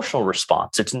be an emotional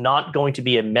response. It's not going to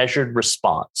be a measured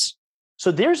response.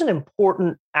 So there's an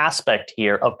important aspect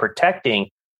here of protecting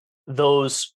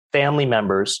those family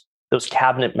members, those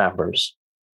cabinet members,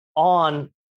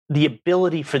 on the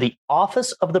ability for the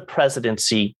office of the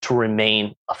presidency to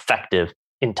remain effective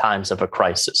in times of a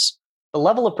crisis. The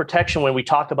level of protection, when we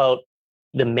talk about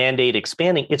the mandate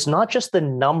expanding, it's not just the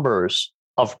numbers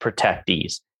of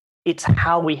protectees, it's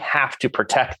how we have to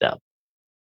protect them.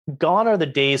 Gone are the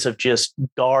days of just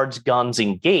guards, guns,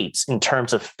 and gates in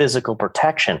terms of physical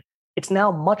protection. It's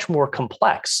now much more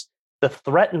complex. The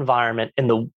threat environment and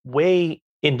the way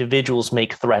individuals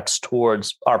make threats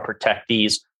towards our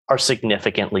protectees are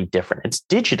significantly different. It's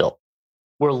digital.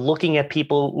 We're looking at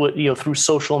people through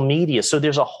social media. So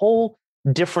there's a whole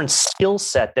different skill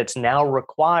set that's now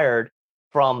required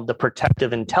from the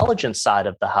protective intelligence side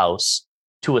of the house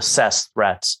to assess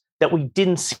threats that we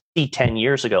didn't see 10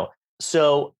 years ago.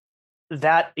 So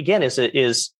that, again,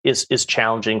 is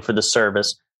challenging for the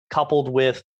service, coupled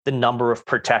with the number of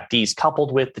protectees,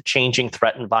 coupled with the changing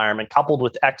threat environment, coupled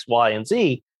with X, Y, and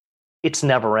Z. It's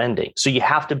never ending. So you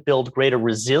have to build greater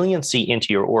resiliency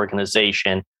into your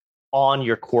organization on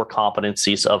your core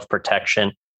competencies of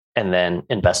protection and then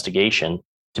investigation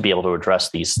to be able to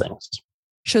address these things.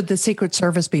 Should the Secret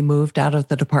Service be moved out of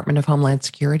the Department of Homeland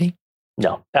Security?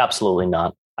 No, absolutely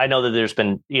not. I know that there's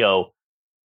been,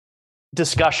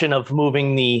 discussion of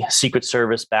moving the Secret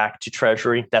Service back to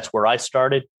Treasury. That's where I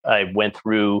started. I went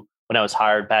through, when I was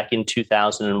hired back in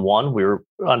 2001, we were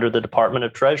under the Department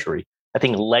of Treasury. I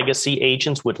think legacy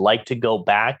agents would like to go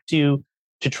back to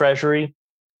Treasury,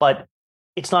 but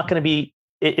it's not going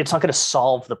to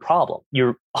solve the problem.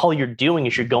 All you're doing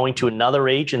is you're going to another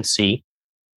agency,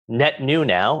 net new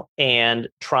now, and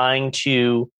trying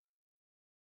to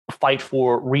fight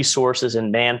for resources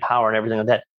and manpower and everything like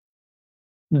that.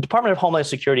 The Department of Homeland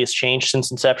Security has changed since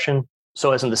inception,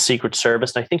 so hasn't the Secret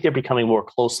Service. And I think they're becoming more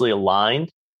closely aligned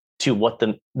to what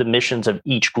the missions of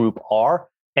each group are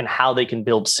and how they can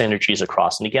build synergies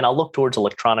across. And again, I'll look towards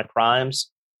electronic crimes,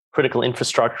 critical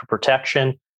infrastructure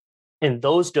protection. In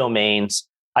those domains,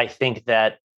 I think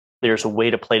that there's a way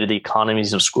to play to the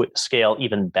economies of scale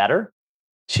even better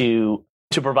to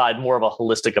provide more of a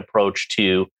holistic approach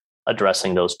to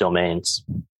addressing those domains.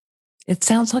 It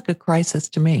sounds like a crisis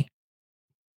to me.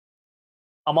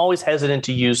 I'm always hesitant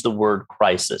to use the word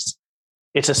crisis.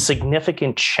 It's a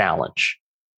significant challenge,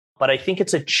 but I think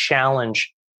it's a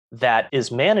challenge that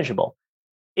is manageable.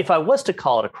 If I was to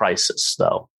call it a crisis,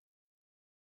 though,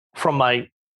 from my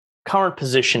current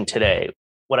position today,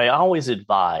 what I always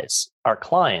advise our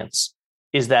clients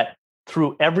is that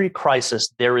through every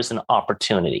crisis, there is an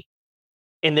opportunity.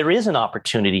 And there is an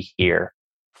opportunity here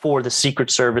for the Secret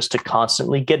Service to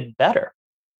constantly get better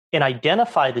and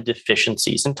identify the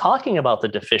deficiencies. And talking about the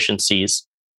deficiencies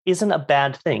isn't a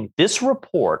bad thing. This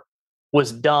report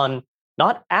was done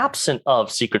not absent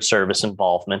of Secret Service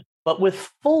involvement, but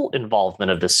with full involvement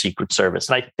of the Secret Service.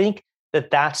 And I think that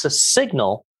that's a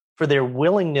signal for their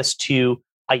willingness to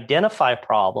identify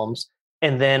problems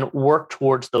and then work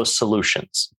towards those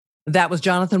solutions. That was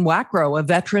Jonathan Wackrow, a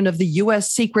veteran of the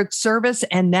U.S. Secret Service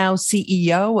and now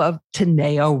CEO of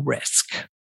Teneo Risk.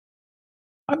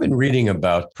 I've been reading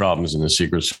about problems in the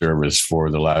Secret Service for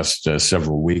the last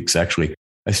several weeks. Actually,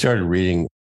 I started reading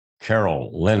Carol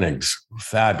Lenig's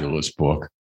fabulous book,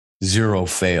 Zero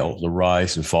Fail, The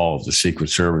Rise and Fall of the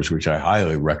Secret Service, which I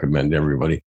highly recommend to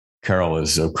everybody. Carol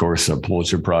is, of course, a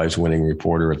Pulitzer Prize winning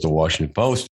reporter at the Washington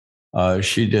Post.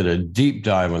 She did a deep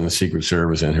dive on the Secret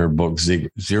Service in her book,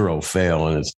 Zero Fail,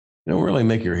 and it's really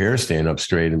make your hair stand up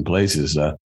straight in places.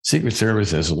 Secret Service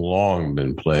has long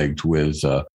been plagued with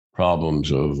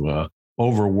problems of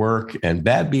overwork and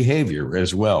bad behavior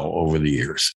as well over the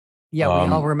years. Yeah,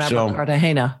 we all remember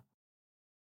Cartagena.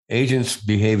 Agents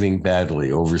behaving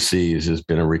badly overseas has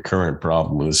been a recurrent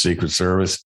problem with the Secret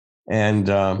Service. And,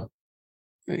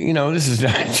 this is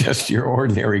not just your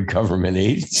ordinary government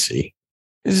agency.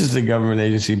 This is the government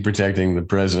agency protecting the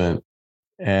president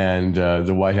and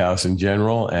the White House in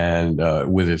general, and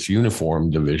with its uniform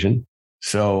division.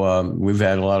 So we've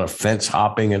had a lot of fence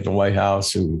hopping at the White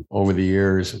House and over the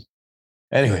years.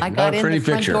 Anyway, I got in the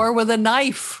front door with a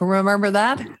knife. Remember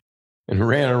that? And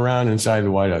ran around inside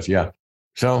the White House. Yeah.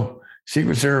 So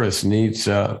Secret Service needs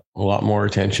a lot more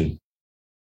attention.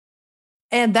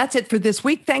 And that's it for this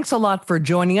week. Thanks a lot for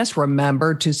joining us.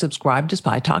 Remember to subscribe to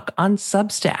Spy Talk on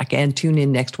Substack and tune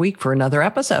in next week for another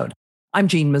episode. I'm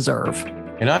Jean Meserve.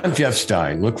 And I'm Jeff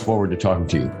Stein. Look forward to talking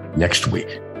to you next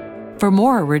week. For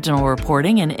more original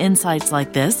reporting and insights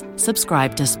like this,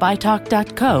 subscribe to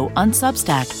spytalk.co on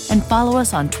Substack and follow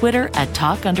us on Twitter at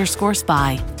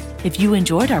 @talk_spy. If you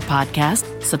enjoyed our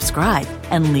podcast, subscribe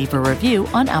and leave a review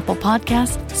on Apple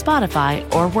Podcasts, Spotify,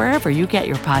 or wherever you get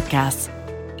your podcasts.